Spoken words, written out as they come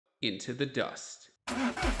into the dust.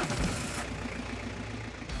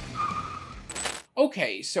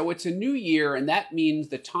 Okay, so it's a new year, and that means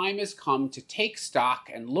the time has come to take stock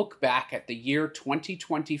and look back at the year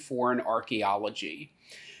 2024 in archaeology.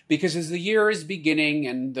 Because as the year is beginning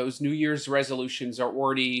and those New Year's resolutions are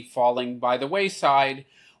already falling by the wayside,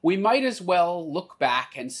 we might as well look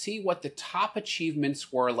back and see what the top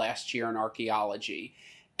achievements were last year in archaeology,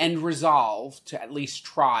 and resolve to at least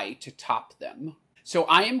try to top them. So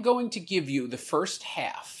I am going to give you the first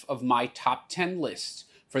half of my top 10 list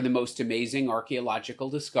for the most amazing archaeological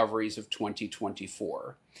discoveries of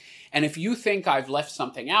 2024. And if you think I've left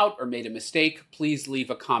something out or made a mistake, please leave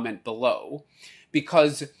a comment below,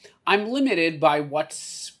 because I'm limited by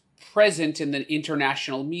what's present in the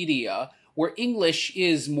international media, where English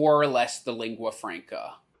is more or less the lingua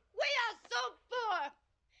franca. We are so poor!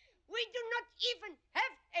 We do not even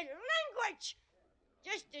have a language!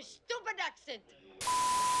 Just a stupid accent.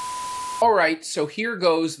 Alright, so here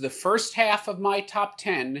goes the first half of my top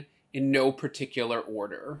 10 in no particular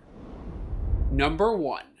order. Number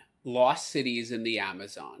 1. Lost cities in the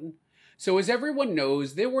Amazon. So as everyone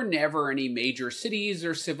knows, there were never any major cities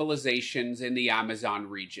or civilizations in the Amazon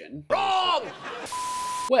region. Wrong!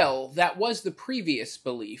 Well, that was the previous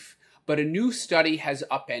belief, but a new study has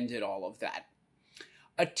upended all of that.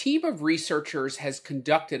 A team of researchers has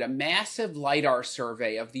conducted a massive LiDAR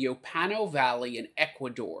survey of the Opano Valley in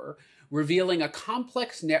Ecuador, revealing a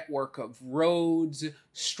complex network of roads,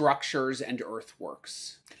 structures, and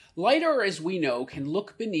earthworks. LiDAR, as we know, can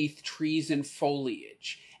look beneath trees and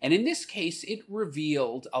foliage, and in this case, it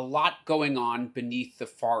revealed a lot going on beneath the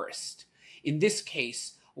forest. In this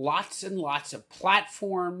case, lots and lots of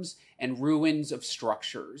platforms and ruins of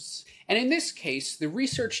structures. And in this case, the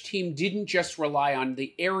research team didn't just rely on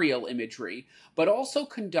the aerial imagery, but also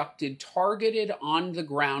conducted targeted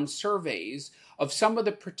on-the-ground surveys of some of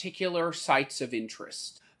the particular sites of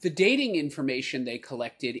interest. The dating information they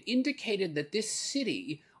collected indicated that this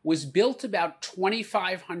city was built about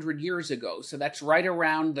 2,500 years ago, so that's right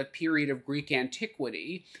around the period of Greek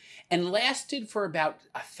antiquity, and lasted for about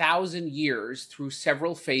 1,000 years through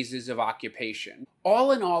several phases of occupation.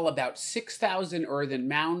 All in all, about 6,000 earthen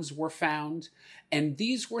mounds were found, and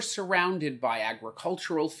these were surrounded by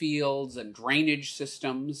agricultural fields and drainage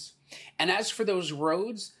systems. And as for those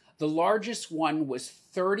roads, the largest one was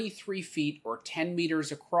 33 feet or 10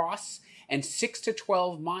 meters across, and 6 to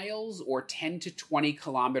 12 miles or 10 to 20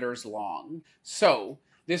 kilometers long. So,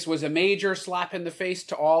 this was a major slap in the face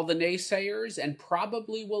to all the naysayers, and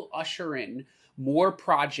probably will usher in more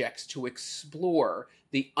projects to explore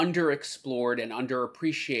the underexplored and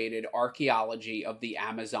underappreciated archaeology of the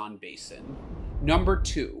Amazon basin. Number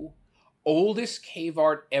 2, oldest cave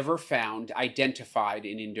art ever found identified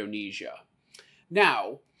in Indonesia.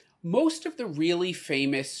 Now, most of the really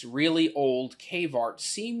famous, really old cave art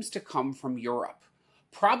seems to come from Europe,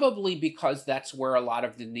 probably because that's where a lot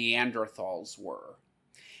of the Neanderthals were.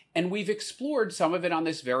 And we've explored some of it on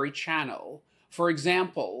this very channel. For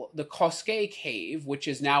example, the Cosquet Cave, which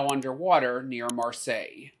is now underwater near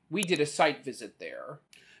Marseille. We did a site visit there.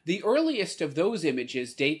 The earliest of those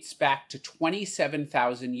images dates back to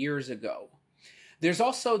 27,000 years ago. There's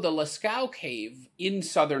also the Lascaux Cave in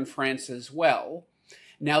southern France as well.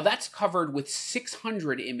 Now that's covered with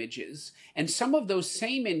 600 images, and some of those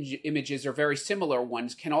same images, or very similar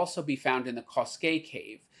ones, can also be found in the Cosquet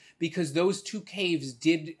Cave, because those two caves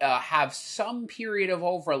did have some period of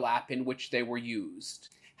overlap in which they were used.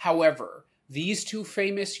 However, these two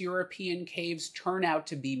famous European caves turn out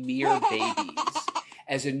to be mere babies,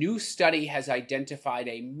 as a new study has identified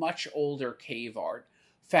a much older cave art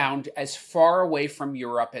found as far away from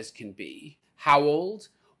Europe as can be. How old?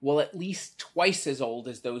 Well, at least twice as old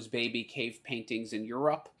as those baby cave paintings in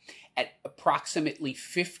Europe, at approximately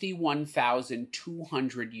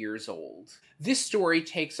 51,200 years old. This story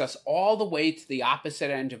takes us all the way to the opposite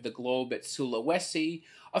end of the globe at Sulawesi,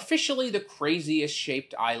 officially the craziest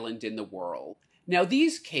shaped island in the world. Now,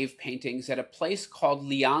 these cave paintings at a place called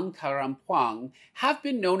Liang Karampuang have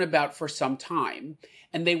been known about for some time,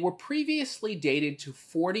 and they were previously dated to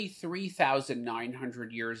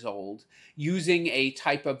 43,900 years old using a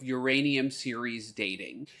type of uranium series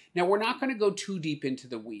dating. Now, we're not going to go too deep into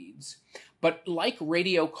the weeds, but like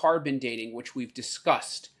radiocarbon dating, which we've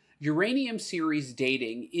discussed, uranium series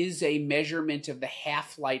dating is a measurement of the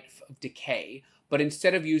half-life of decay, but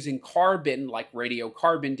instead of using carbon, like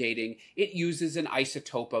radiocarbon dating, it uses an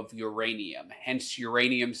isotope of uranium, hence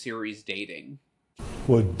uranium series dating.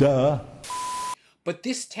 Well, duh. But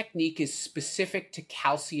this technique is specific to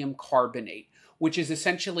calcium carbonate, which is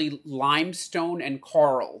essentially limestone and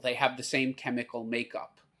coral. They have the same chemical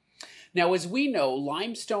makeup. Now, as we know,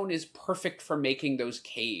 limestone is perfect for making those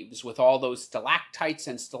caves with all those stalactites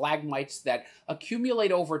and stalagmites that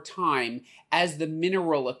accumulate over time as the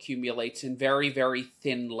mineral accumulates in very, very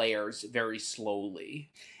thin layers very slowly.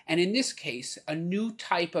 And in this case, a new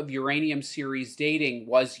type of uranium series dating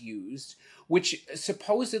was used, which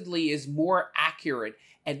supposedly is more accurate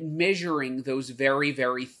at measuring those very,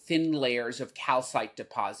 very thin layers of calcite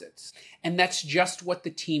deposits. And that's just what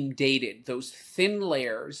the team dated, those thin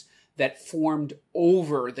layers that formed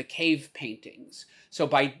over the cave paintings. So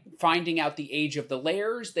by finding out the age of the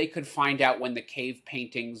layers, they could find out when the cave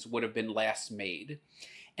paintings would have been last made.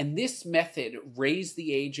 And this method raised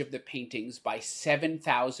the age of the paintings by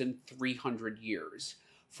 7,300 years,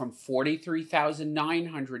 from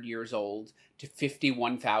 43,900 years old to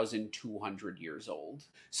 51,200 years old.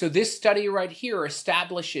 So this study right here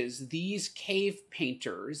establishes these cave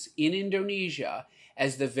painters in Indonesia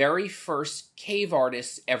as the very first cave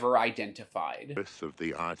artists ever identified. Birth of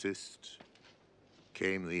the artist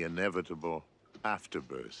came the inevitable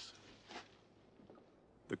afterbirth,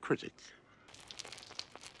 the critic.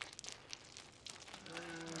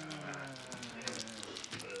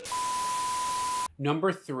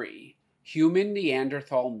 Number 3,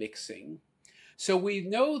 Human-Neanderthal Mixing. So we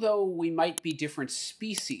know, though we might be different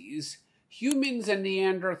species, humans and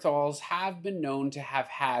Neanderthals have been known to have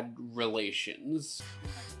had relations.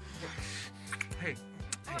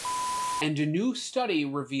 And a new study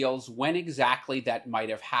reveals when exactly that might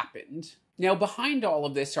have happened. Now, behind all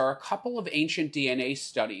of this are a couple of ancient DNA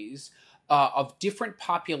studies of different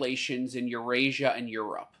populations in Eurasia and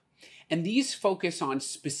Europe. And these focus on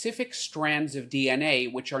specific strands of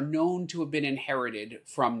DNA which are known to have been inherited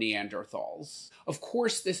from Neanderthals. Of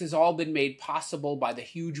course, this has all been made possible by the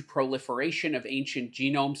huge proliferation of ancient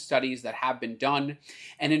genome studies that have been done.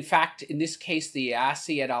 And in fact, in this case, the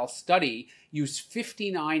Assi et al. Study used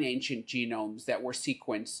 59 ancient genomes that were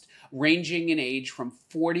sequenced, ranging in age from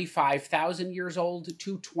 45,000 years old to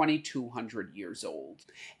 2,200 years old.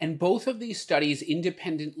 And both of these studies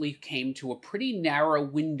independently came to a pretty narrow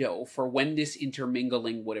window for when this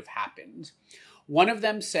intermingling would have happened. One of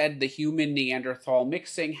them said the human-Neanderthal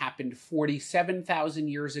mixing happened 47,000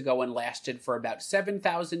 years ago and lasted for about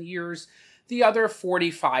 7,000 years. The other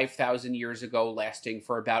 45,000 years ago, lasting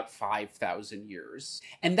for about 5,000 years.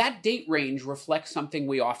 And that date range reflects something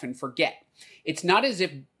we often forget. It's not as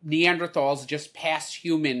if Neanderthals just passed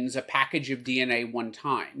humans a package of DNA one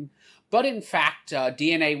time, but in fact,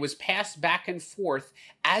 DNA was passed back and forth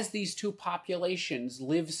as these two populations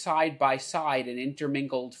lived side by side and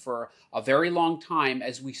intermingled for a very long time,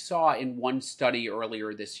 as we saw in one study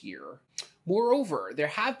earlier this year. Moreover, there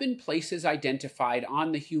have been places identified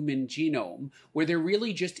on the human genome where there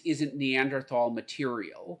really just isn't Neanderthal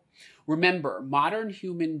material. Remember, modern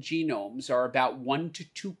human genomes are about 1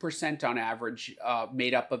 to 2% on average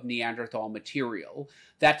made up of Neanderthal material.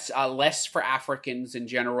 That's less for Africans in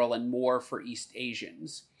general and more for East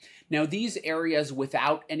Asians. Now, these areas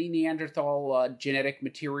without any Neanderthal genetic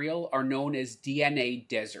material are known as DNA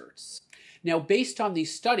deserts. Now, based on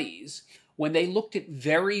these studies, when they looked at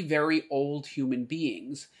very, very old human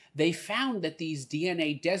beings, they found that these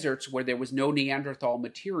DNA deserts where there was no Neanderthal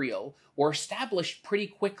material were established pretty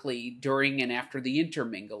quickly during and after the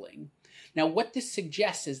intermingling. Now, what this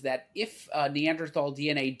suggests is that if Neanderthal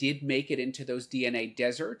DNA did make it into those DNA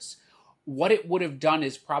deserts, what it would have done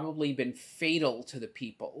is probably been fatal to the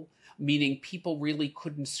people, meaning people really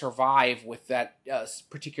couldn't survive with that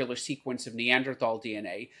particular sequence of Neanderthal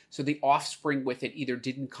DNA, so the offspring with it either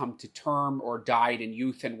didn't come to term or died in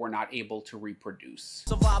youth and were not able to reproduce.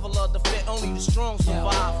 Survival of the fit, only the strong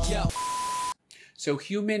survive. So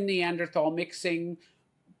human-Neanderthal mixing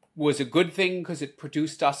was a good thing because it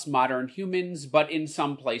produced us modern humans, but in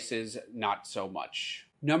some places, not so much.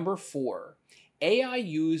 Number 4. AI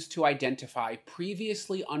used to identify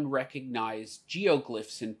previously unrecognized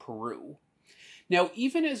geoglyphs in Peru. Now,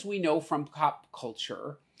 even as we know from pop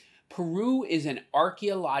culture, Peru is an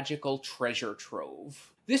archaeological treasure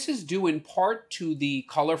trove. This is due in part to the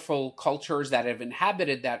colorful cultures that have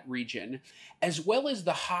inhabited that region, as well as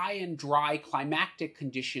the high and dry climatic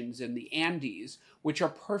conditions in the Andes, which are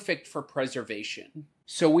perfect for preservation.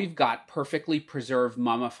 So we've got perfectly preserved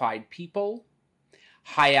mummified people,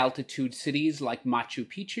 high-altitude cities like Machu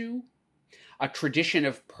Picchu, a tradition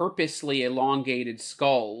of purposely elongated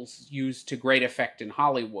skulls used to great effect in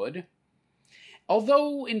Hollywood,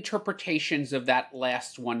 although interpretations of that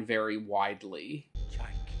last one vary widely.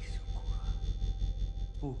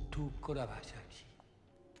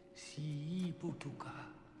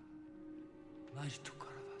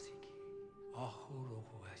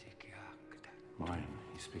 Mayan.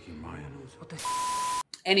 He's speaking Mayan.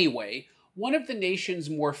 Anyway, one of the nation's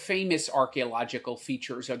more famous archaeological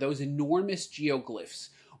features are those enormous geoglyphs,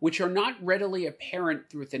 which are not readily apparent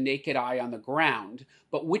through the naked eye on the ground,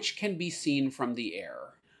 but which can be seen from the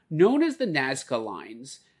air. Known as the Nazca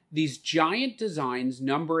lines, these giant designs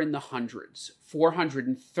number in the hundreds,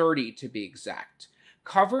 430 to be exact,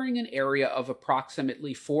 covering an area of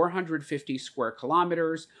approximately 450 square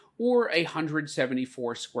kilometers or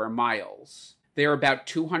 174 square miles. They are about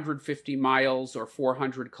 250 miles or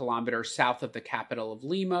 400 kilometers south of the capital of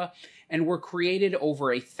Lima and were created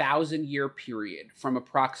over a 1,000-year period from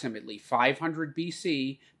approximately 500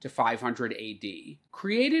 BC to 500 AD.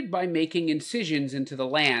 Created by making incisions into the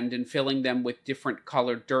land and filling them with different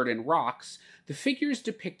colored dirt and rocks, the figures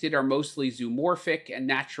depicted are mostly zoomorphic and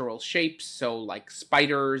natural shapes, so like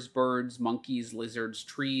spiders, birds, monkeys, lizards,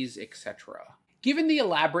 trees, etc. Given the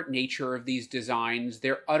elaborate nature of these designs,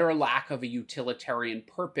 their utter lack of a utilitarian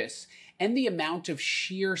purpose, and the amount of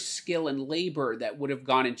sheer skill and labor that would have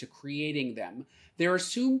gone into creating them, they're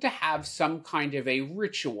assumed to have some kind of a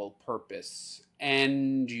ritual purpose.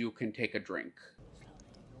 And you can take a drink.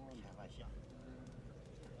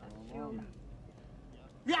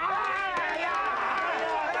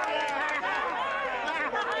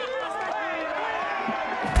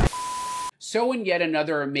 So in yet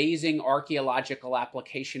another amazing archaeological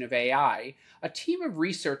application of AI, a team of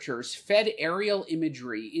researchers fed aerial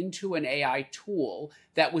imagery into an AI tool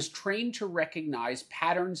that was trained to recognize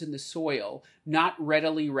patterns in the soil not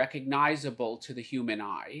readily recognizable to the human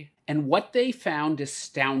eye. And what they found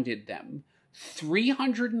astounded them.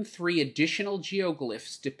 303 additional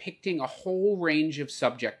geoglyphs depicting a whole range of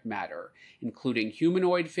subject matter, including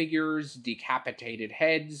humanoid figures, decapitated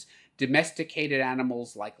heads, domesticated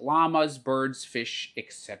animals like llamas, birds, fish,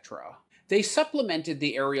 etc. They supplemented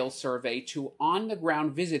the aerial survey to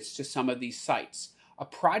on-the-ground visits to some of these sites, a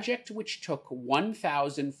project which took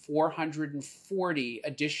 1,440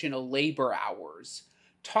 additional labor hours.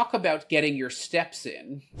 Talk about getting your steps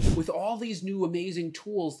in. With all these new amazing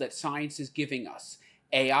tools that science is giving us,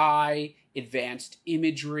 AI, advanced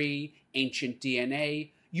imagery, ancient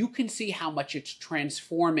DNA, you can see how much it's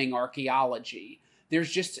transforming archaeology.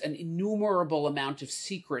 There's just an innumerable amount of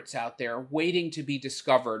secrets out there waiting to be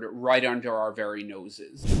discovered right under our very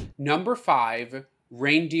noses. Number 5,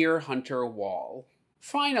 Reindeer Hunter Wall.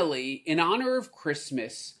 Finally, in honor of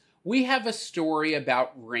Christmas, we have a story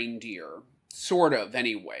about reindeer. Sort of,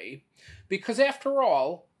 anyway. Because after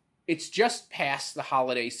all, it's just past the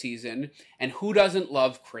holiday season, and who doesn't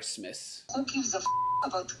love Christmas? Who gives a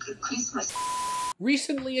about Christmas?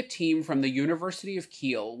 Recently, a team from the University of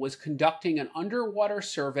Kiel was conducting an underwater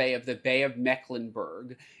survey of the Bay of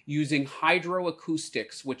Mecklenburg using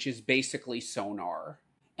hydroacoustics, which is basically sonar.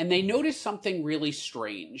 And they noticed something really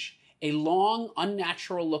strange. A long,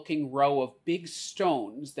 unnatural-looking row of big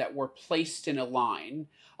stones that were placed in a line,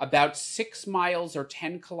 about 6 miles or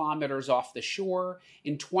 10 kilometers off the shore,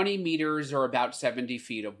 in 20 meters or about 70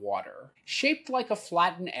 feet of water. Shaped like a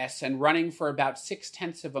flattened S and running for about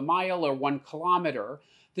 0.6 of a mile or 1 kilometer,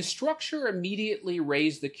 the structure immediately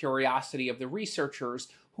raised the curiosity of the researchers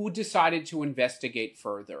who decided to investigate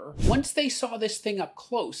further. Once they saw this thing up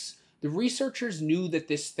close, the researchers knew that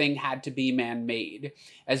this thing had to be man-made,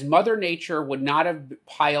 as Mother Nature would not have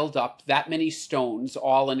piled up that many stones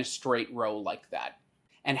all in a straight row like that.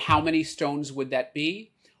 And how many stones would that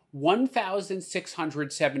be?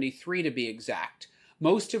 1,673 to be exact,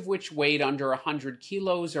 most of which weighed under 100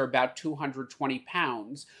 kilos or about 220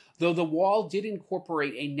 pounds, though the wall did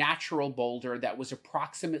incorporate a natural boulder that was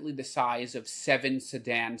approximately the size of 7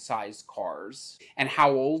 sedan-sized cars. And how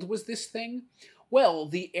old was this thing? Well,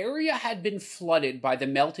 the area had been flooded by the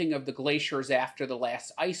melting of the glaciers after the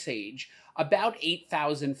last ice age about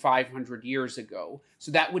 8,500 years ago,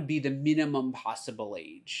 so that would be the minimum possible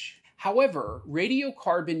age. However,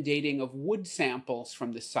 radiocarbon dating of wood samples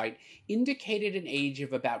from the site indicated an age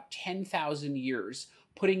of about 10,000 years,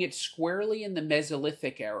 putting it squarely in the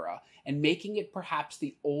Mesolithic era and making it perhaps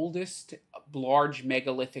the oldest large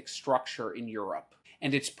megalithic structure in Europe.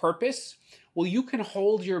 And its purpose? Well, you can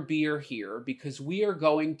hold your beer here because we are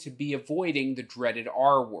going to be avoiding the dreaded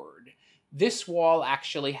R word. This wall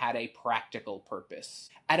actually had a practical purpose.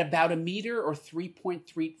 At about 1 meter or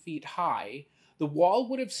 3.3 feet high, the wall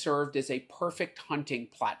would have served as a perfect hunting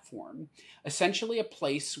platform, essentially a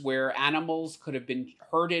place where animals could have been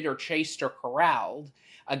herded or chased or corralled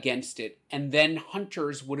against it, and then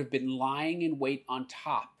hunters would have been lying in wait on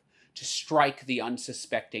top to strike the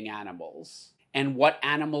unsuspecting animals. And what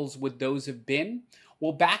animals would those have been?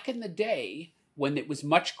 Well, back in the day, when it was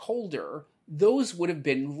much colder, those would have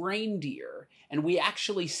been reindeer, and we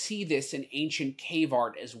actually see this in ancient cave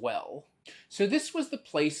art as well. So this was the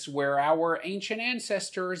place where our ancient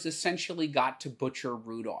ancestors essentially got to butcher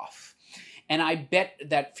Rudolph. And I bet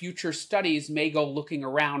that future studies may go looking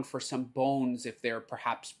around for some bones if they're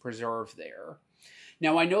perhaps preserved there.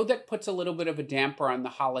 Now, I know that puts a little bit of a damper on the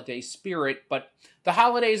holiday spirit, but the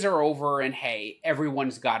holidays are over and hey,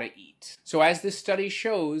 everyone's got to eat. So as this study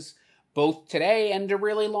shows, both today and a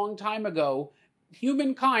really long time ago,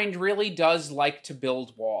 humankind really does like to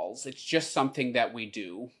build walls. It's just something that we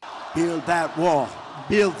do. Build that wall.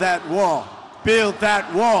 Build that wall. Build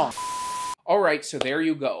that wall. All right, so there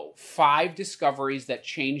you go. 5 discoveries that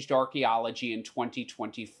changed archaeology in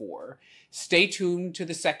 2024. Stay tuned to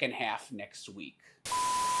the second half next week.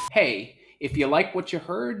 Hey, if you like what you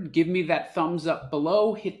heard, give me that thumbs up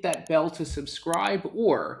below, hit that bell to subscribe,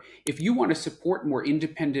 or if you want to support more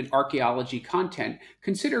independent archaeology content,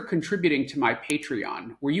 consider contributing to my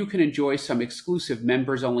Patreon, where you can enjoy some exclusive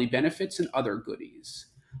members-only benefits and other goodies.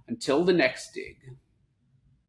 Until the next dig.